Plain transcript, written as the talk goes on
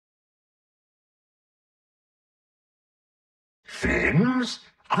Finns?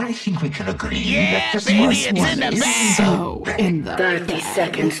 I think we can agree Yeah, that this baby, first it's one in the is bag. So in the 30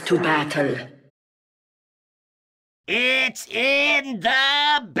 seconds to battle. It's in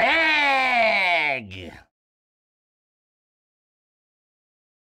the bag!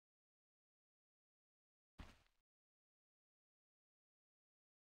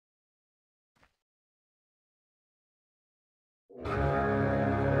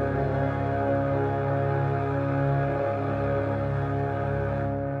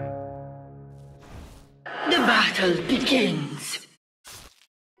 The battle begins.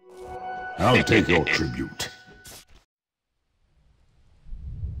 I'll take your tribute.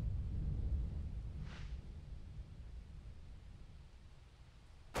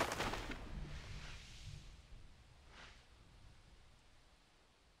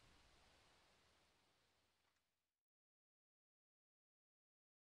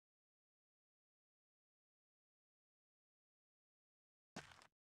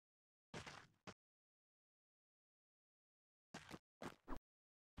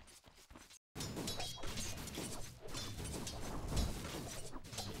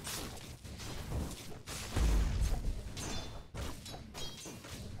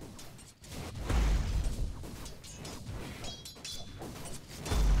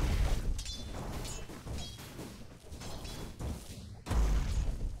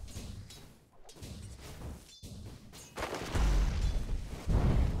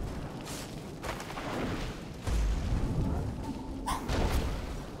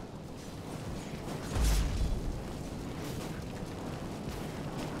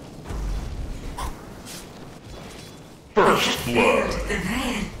 First blood.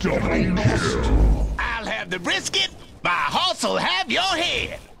 Double kill. I'll have the brisket, my horse will have your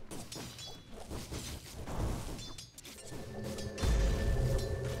head!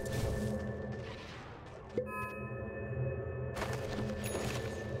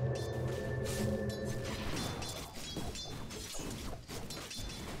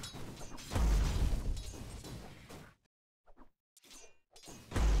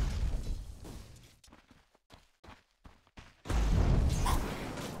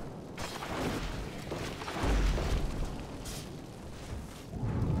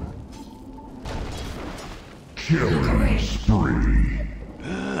 Killing spree.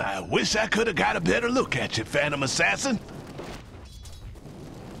 I wish I could have got a better look at you, Phantom Assassin.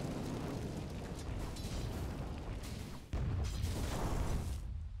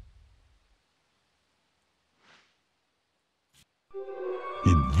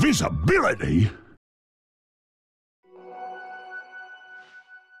 Invisibility?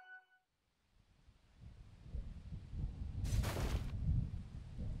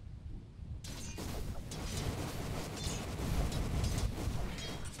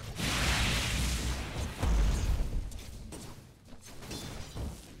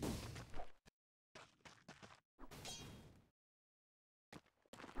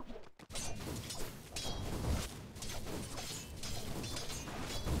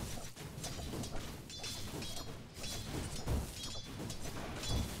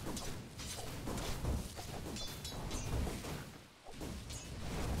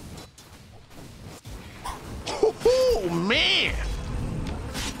 Oh, man!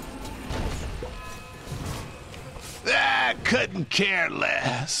 I couldn't care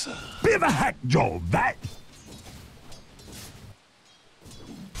less. Bit of a hack job, that.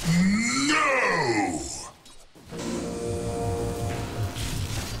 No!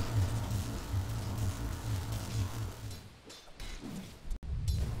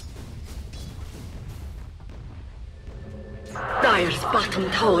 Dire's bottom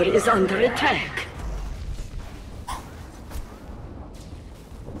tower is under attack.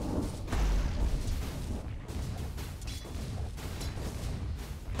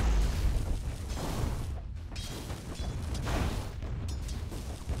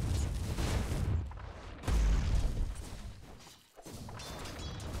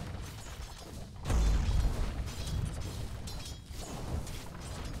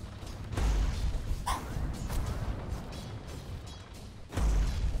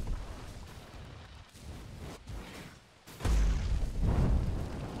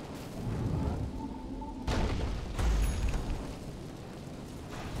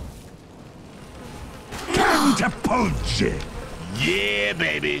 To punch it. Yeah,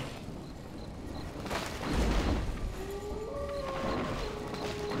 baby.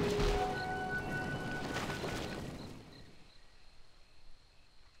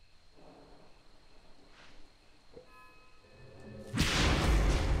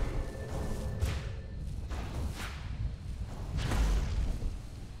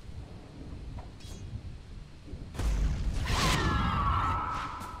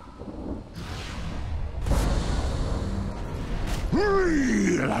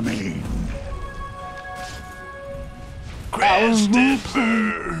 Real, I mean. Crested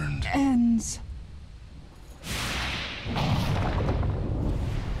burned. Ends.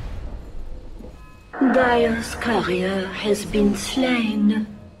 Dire's courier has been slain.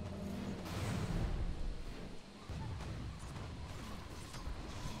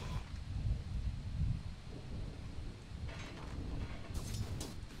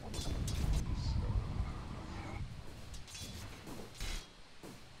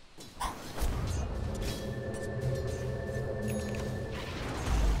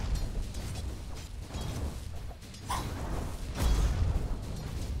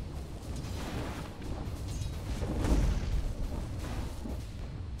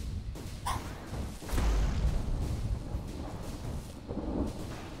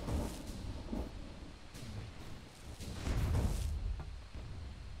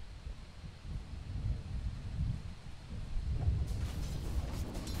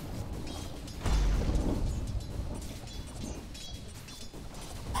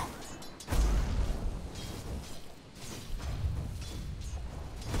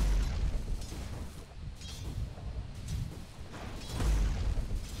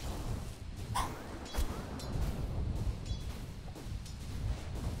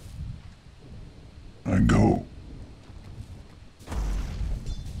 I go.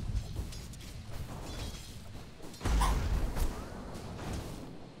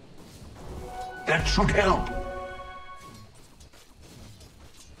 That should help.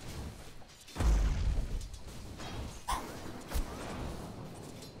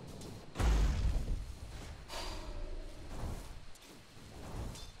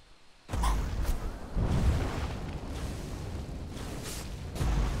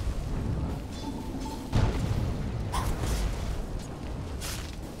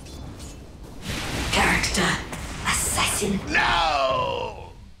 Character assassin.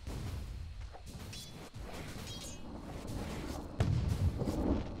 No!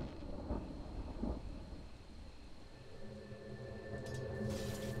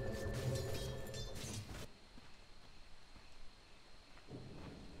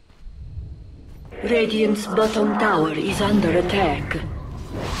 Radiant's bottom tower is under attack.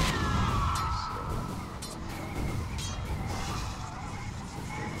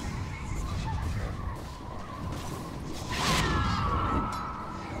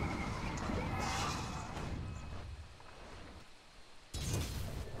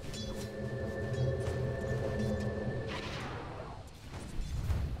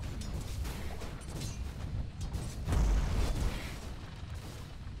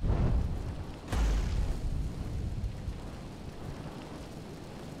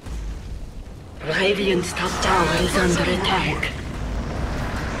 Radiant's top tower is under attack.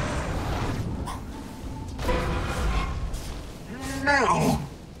 No!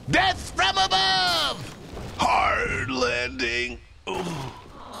 Death from above! Hard landing. Ooh.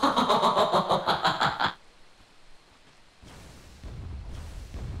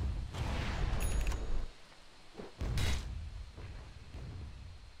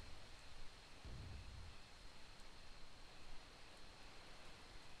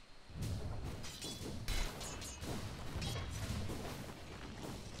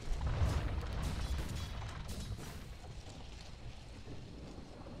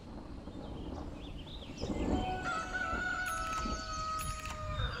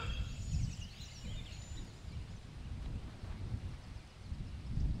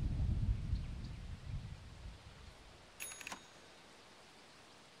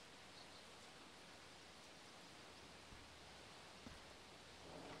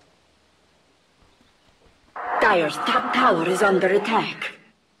 Dire's top tower is under attack.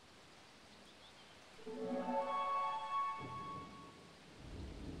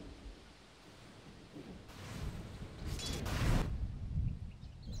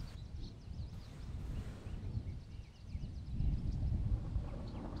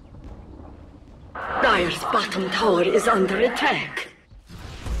 Dire's bottom tower is under attack.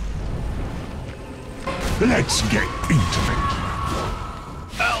 Let's get intimate.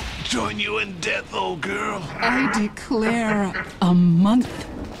 I'll join you in death, old girl. I declare a month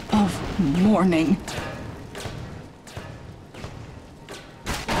of mourning.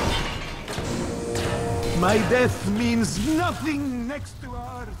 My death means nothing next to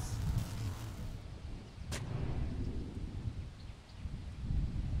ours.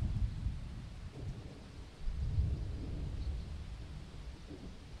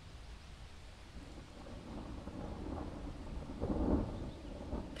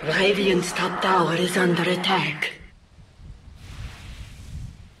 Radiant's top tower is under attack.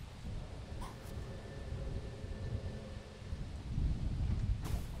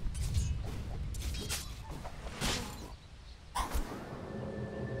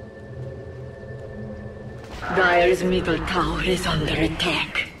 Dire's middle tower is under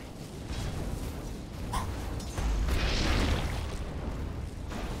attack.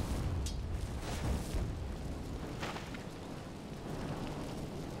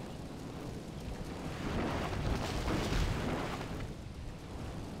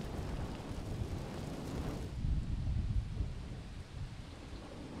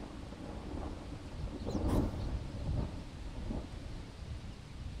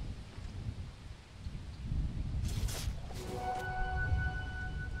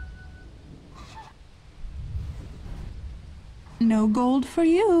 No gold for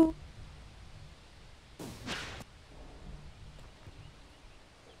you.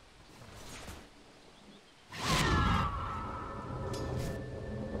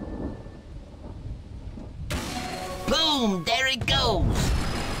 Boom! There it goes!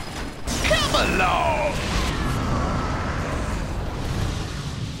 Come along!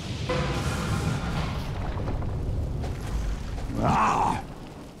 Ah!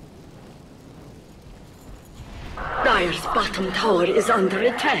 Dire's bottom tower is under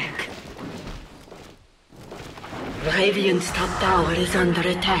attack. Radiant's top tower is under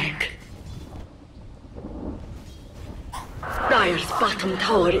attack. Dire's bottom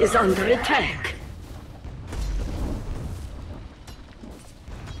tower is under attack.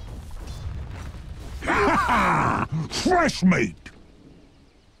 Fresh meat!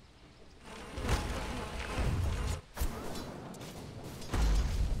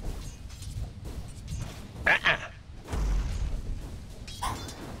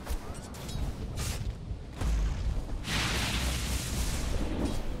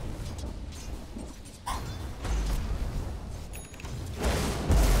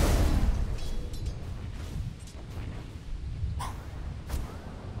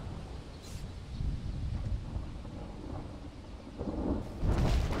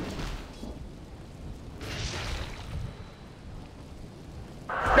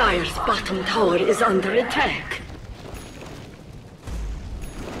 Dire's bottom tower is under attack.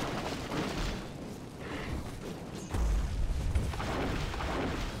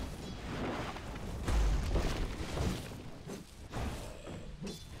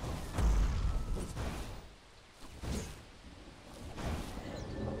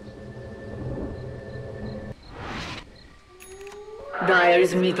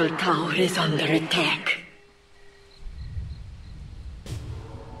 Dire's middle tower is under attack.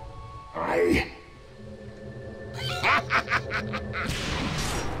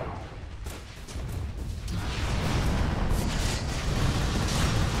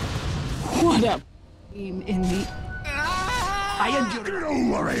 What a in the Get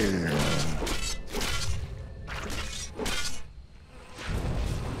over here!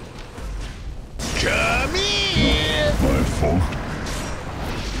 Come here! My fault.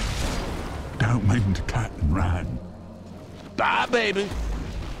 Don't mean to cut and run. Bye, baby.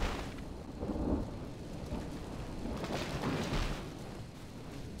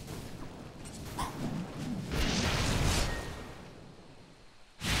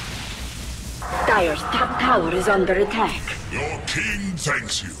 Dire's top tower is under attack. Your king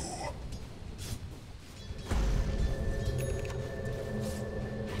thanks you.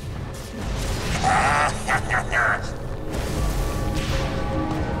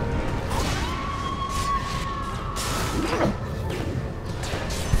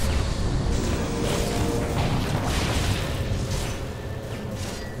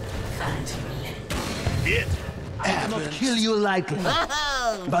 It I cannot happens. kill you lightly,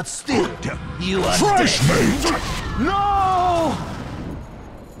 but still, you are Fresh dead. meat! No!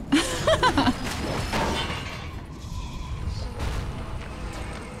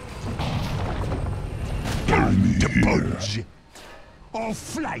 Time here. Debauch. I'll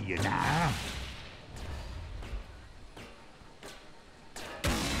flay you now.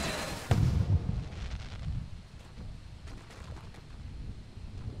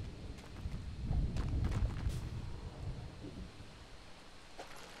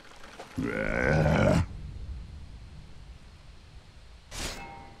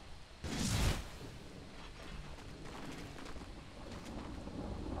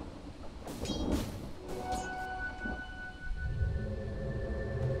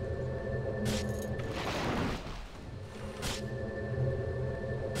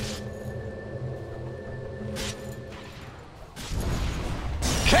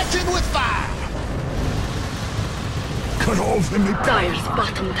 Catching with fire! Cut off in the Dire's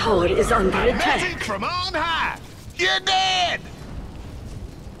bottom tower is under Message attack. from on high! You're dead!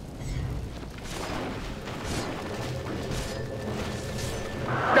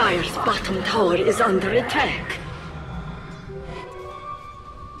 Dire's bottom tower is under attack.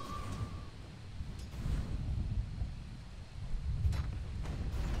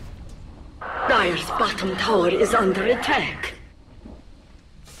 Dire's bottom tower is under attack.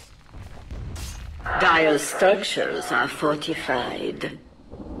 Dire's structures are fortified.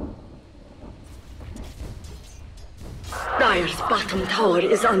 Dire's bottom tower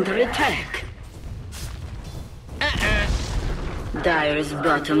is under attack. Dire's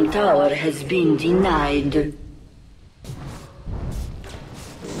bottom tower has been denied.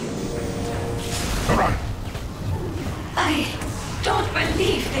 I don't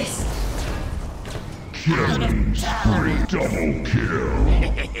believe this. Killing spree, double kill.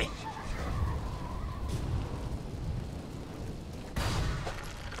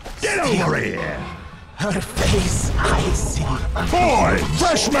 Get over here! Her face, I see. Boy,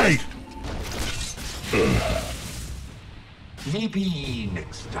 fresh mate! Maybe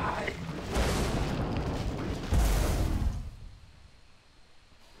next time.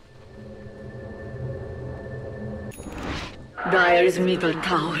 Dire's middle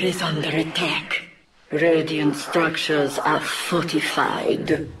tower is under attack. Radiant structures are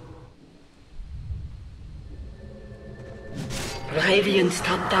fortified. Radiant's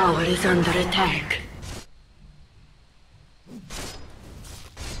top tower is under attack.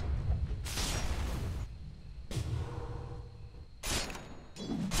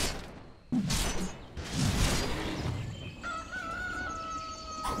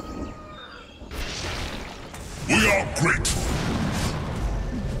 We are grateful.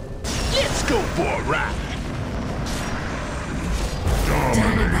 Let's go for a ride.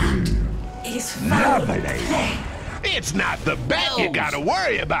 Is foul play. It's not the bat you gotta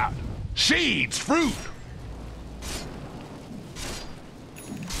worry about. Seeds, fruit.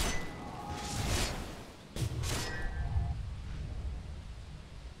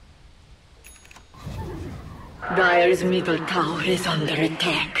 Dire's middle tower is under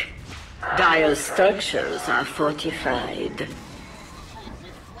attack. Dire's structures are fortified.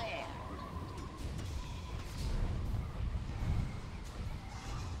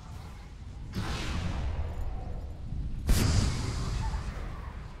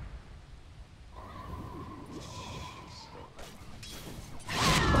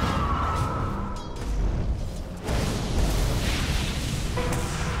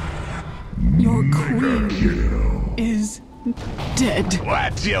 Your queen is dead.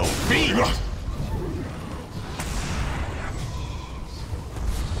 Watch your feet.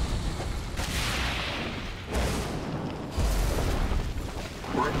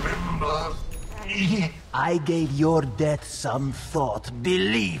 Remember me? I gave your death some thought.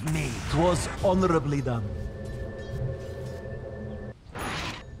 Believe me, 'twas honorably done.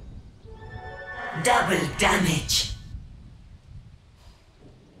 Double damage.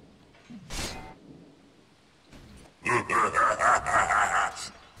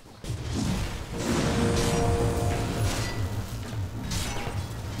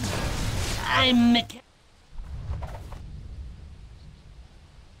 I'm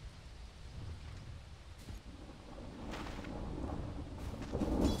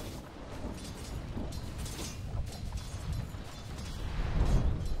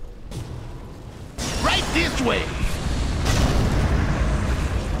Right this way.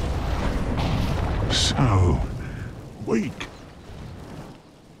 So, weak.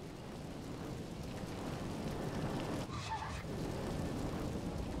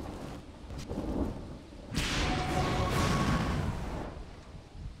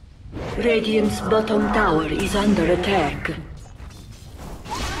 Radiant's bottom tower is under attack.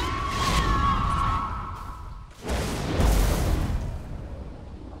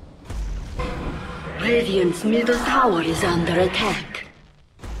 Radiant's middle tower is under attack.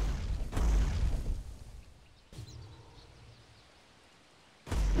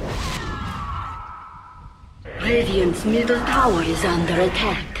 Radiant's middle tower is under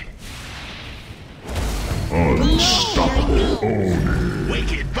attack. Unstoppable.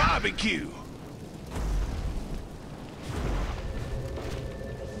 Wicked barbecue.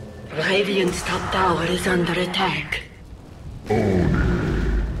 Radiant's top tower is under attack.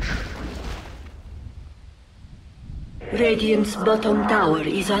 Radiant's bottom tower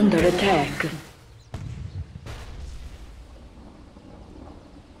is under attack.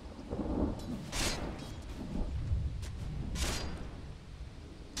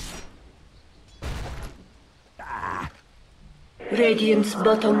 Radiant's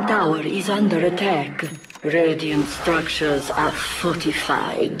bottom tower is under attack. Radiant structures are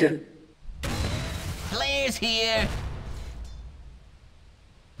fortified. Players here.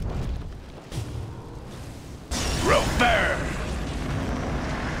 Roper.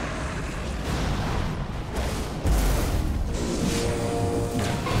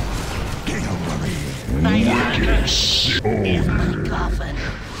 Get over here. My daughter is my coffin.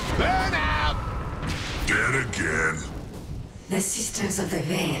 Burn out. Dead again. The Sisters of the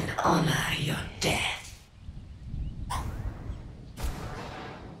Veil honor your death.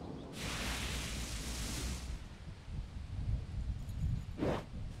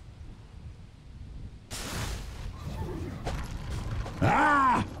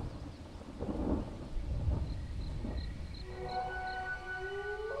 Ah!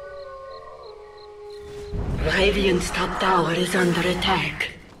 Radiant's top tower is under attack.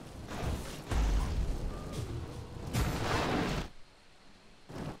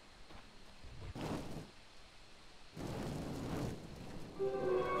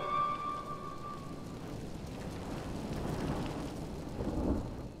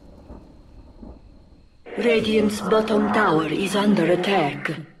 Radiant's bottom tower is under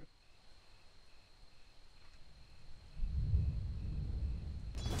attack.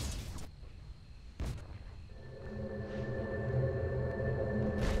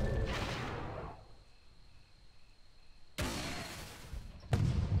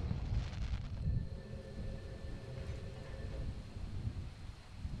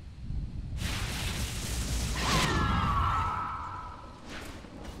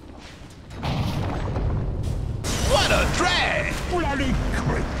 Bloody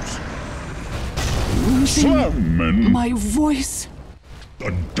creeps. Losing Clement. my voice.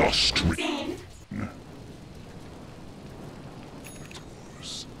 The dust.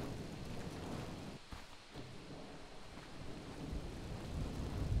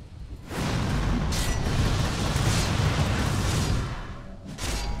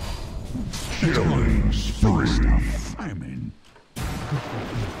 Killing spree. I'm in.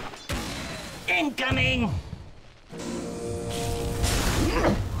 Incoming!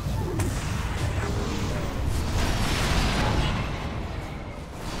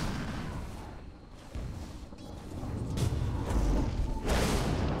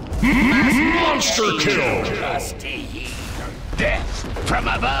 Monster kill! Rusty. Death from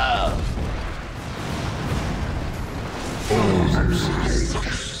above!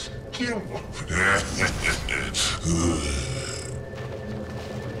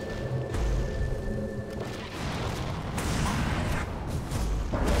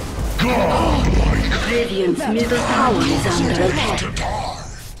 Godlike. Radiant's middle tower is under attack.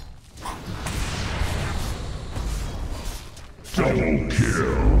 Double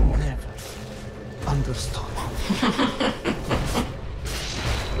kill. Never understood.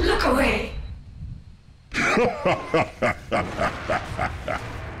 Look away!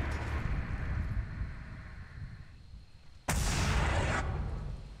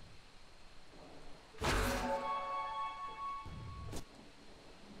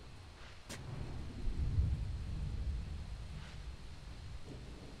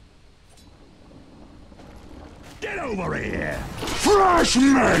 Get over here! Fresh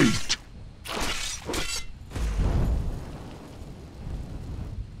meat!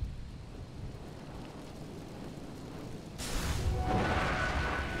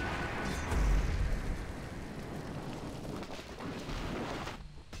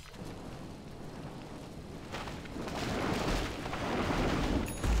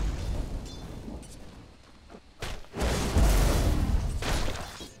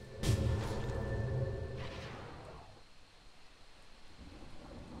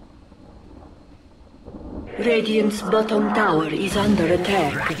 Radiant's bottom tower is under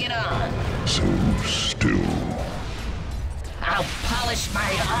attack. Rock it on! So still. I'll polish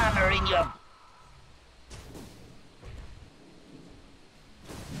my armor in your...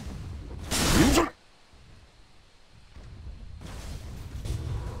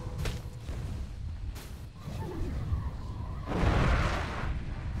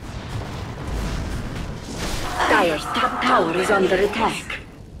 Dire's top tower is under attack.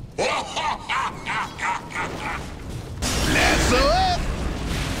 Lasso up!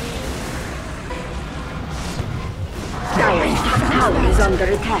 Dire's top tower is under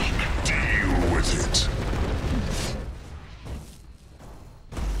attack. Deal with it.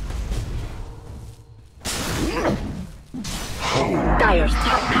 Dire's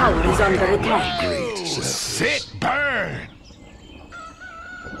top tower is under attack. Sit burn!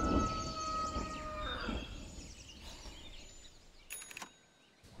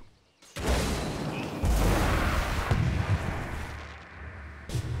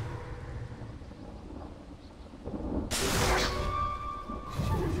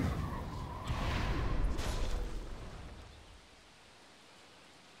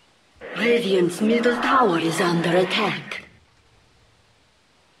 Radiant's middle tower is under attack.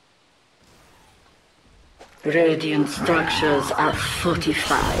 Radiant structures are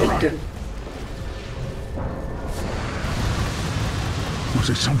fortified. Was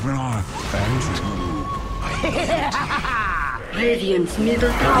it something I... Radiant's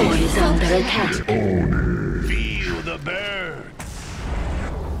middle tower is under attack. Feel the burn.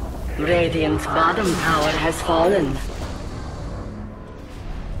 Radiant's bottom tower has fallen.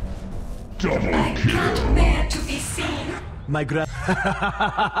 Double I can't bear to be seen. My grand.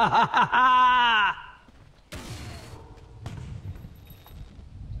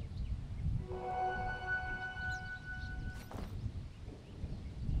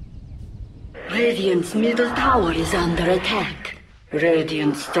 Radiant's middle tower is under attack.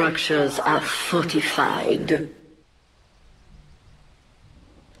 Radiant structures are fortified.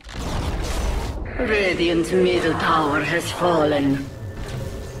 Radiant's middle tower has fallen.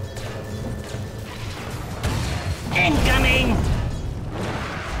 Incoming!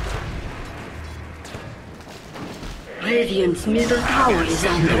 Radiant's middle tower is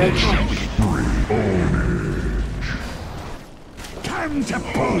under attack. Time to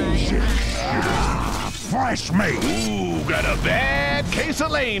pose it. Fresh meat. Ooh, got a bad case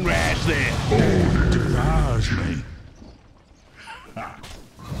of lane rash there. Surprise me.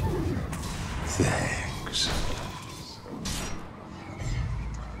 Thanks.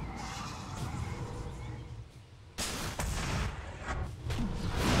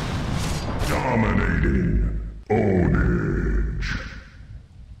 Dominating. Ownage.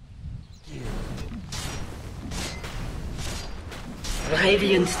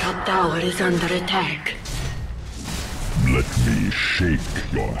 Radiant's top tower is under attack. Let me shake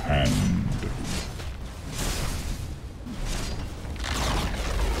your hand.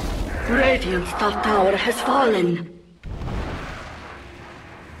 Radiant's top tower has fallen.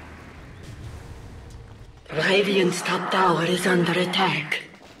 Radiant's top tower is under attack.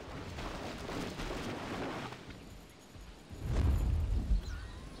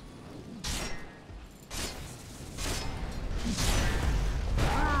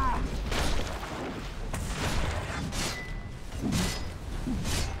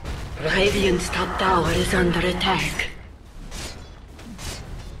 Radiant's top tower is under attack.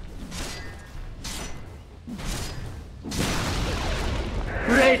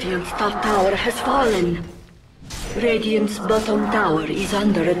 Radiant's top tower has fallen. Radiant's bottom tower is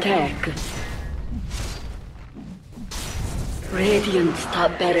under attack. Radiant's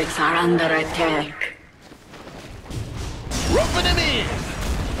top barracks are under attack. Roping him in.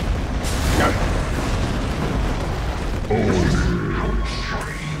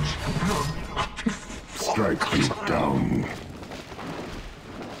 Strike me down.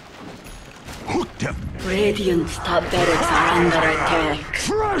 Hooked him. Radiant's top barracks are under attack.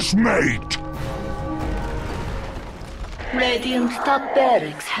 Fresh mate! Radiant's top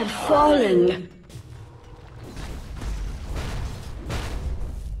barracks have fallen.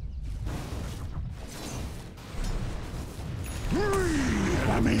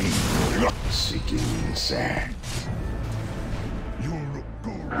 Seeking sand.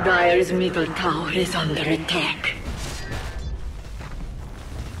 Dire's middle tower is under attack.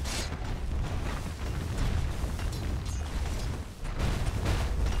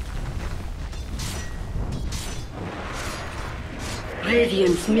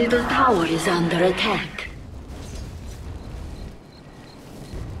 Radiant's middle tower is under attack.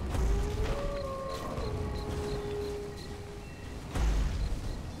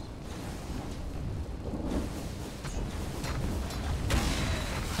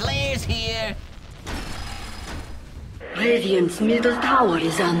 Flares here. Radiant's middle tower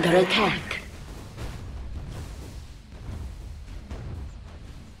is under attack.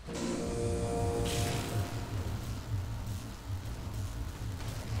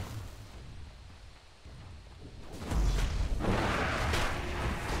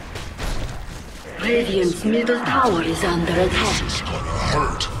 Radiant's middle tower is under attack.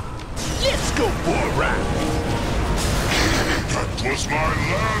 Hurt. Let's go for a ride. That was my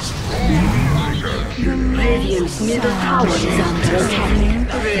last Radiant's middle tower is under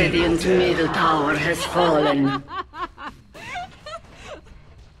attack. Radiant's middle tower has fallen.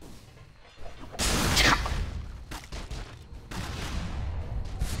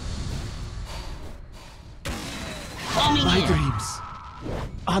 My dreams.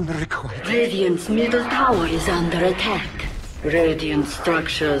 Unrequited. Radiant's middle tower is under attack. Radiant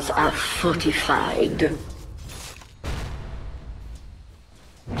structures are fortified.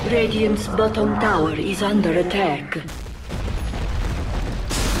 Radiant's bottom tower is under attack.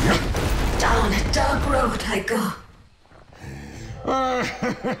 Down a dark road I go.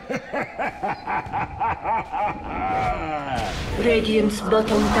 Radiant's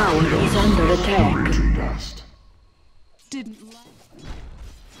bottom tower is under attack. dust. Didn't like.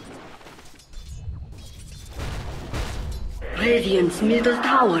 Radiant's middle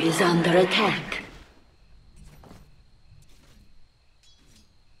tower is under attack.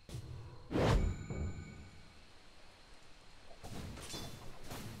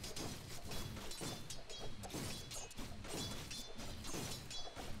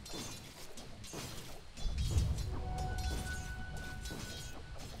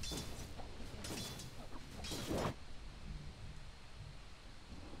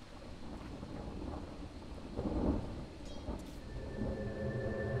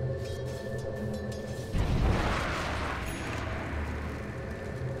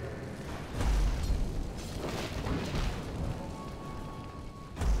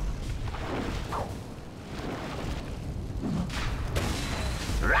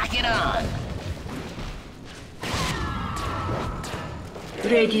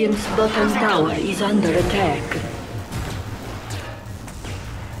 Radiant's bottom tower is under attack.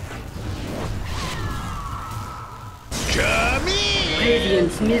 Come in!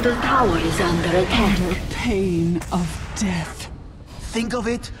 Radiant's middle tower is under attack. The pain of death. Think of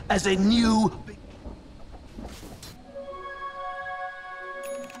it as a new...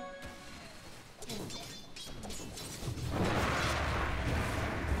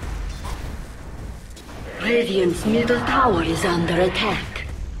 Radiant's middle tower is under attack.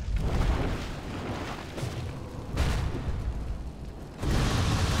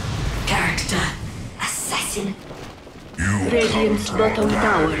 Character. Assassin. Radiant's bottom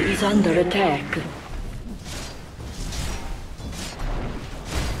tower is under attack.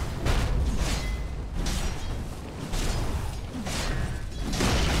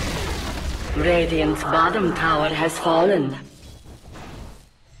 Radiant's bottom tower has fallen.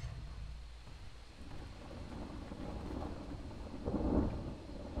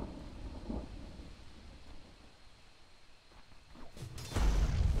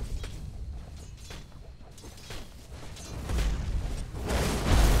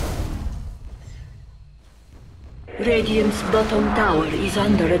 Radiant's bottom tower is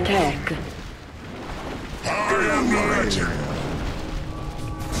under attack. I am the legend.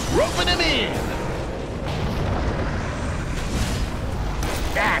 Roping him in!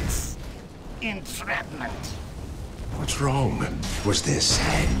 That's entrapment. What's wrong? Was there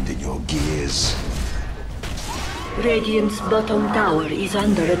sand in your gears? Radiant's bottom tower is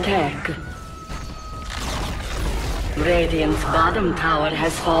under attack. Radiant's bottom tower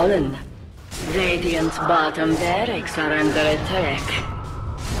has fallen. Radiant's bottom barracks are under attack.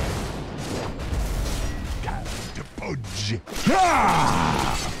 To budge.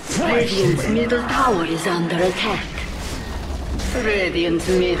 Radiant's middle tower is under attack. Radiant's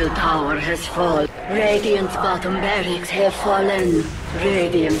middle tower has fallen. Radiant's bottom barracks have fallen.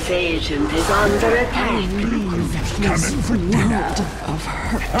 Radiant's agent is under attack. This world of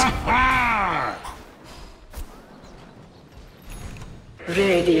hurt.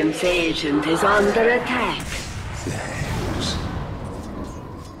 Radiant's agent is under attack. Thanks.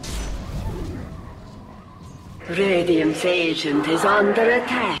 Radiant's agent is under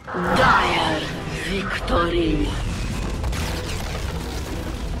attack. Dire victory.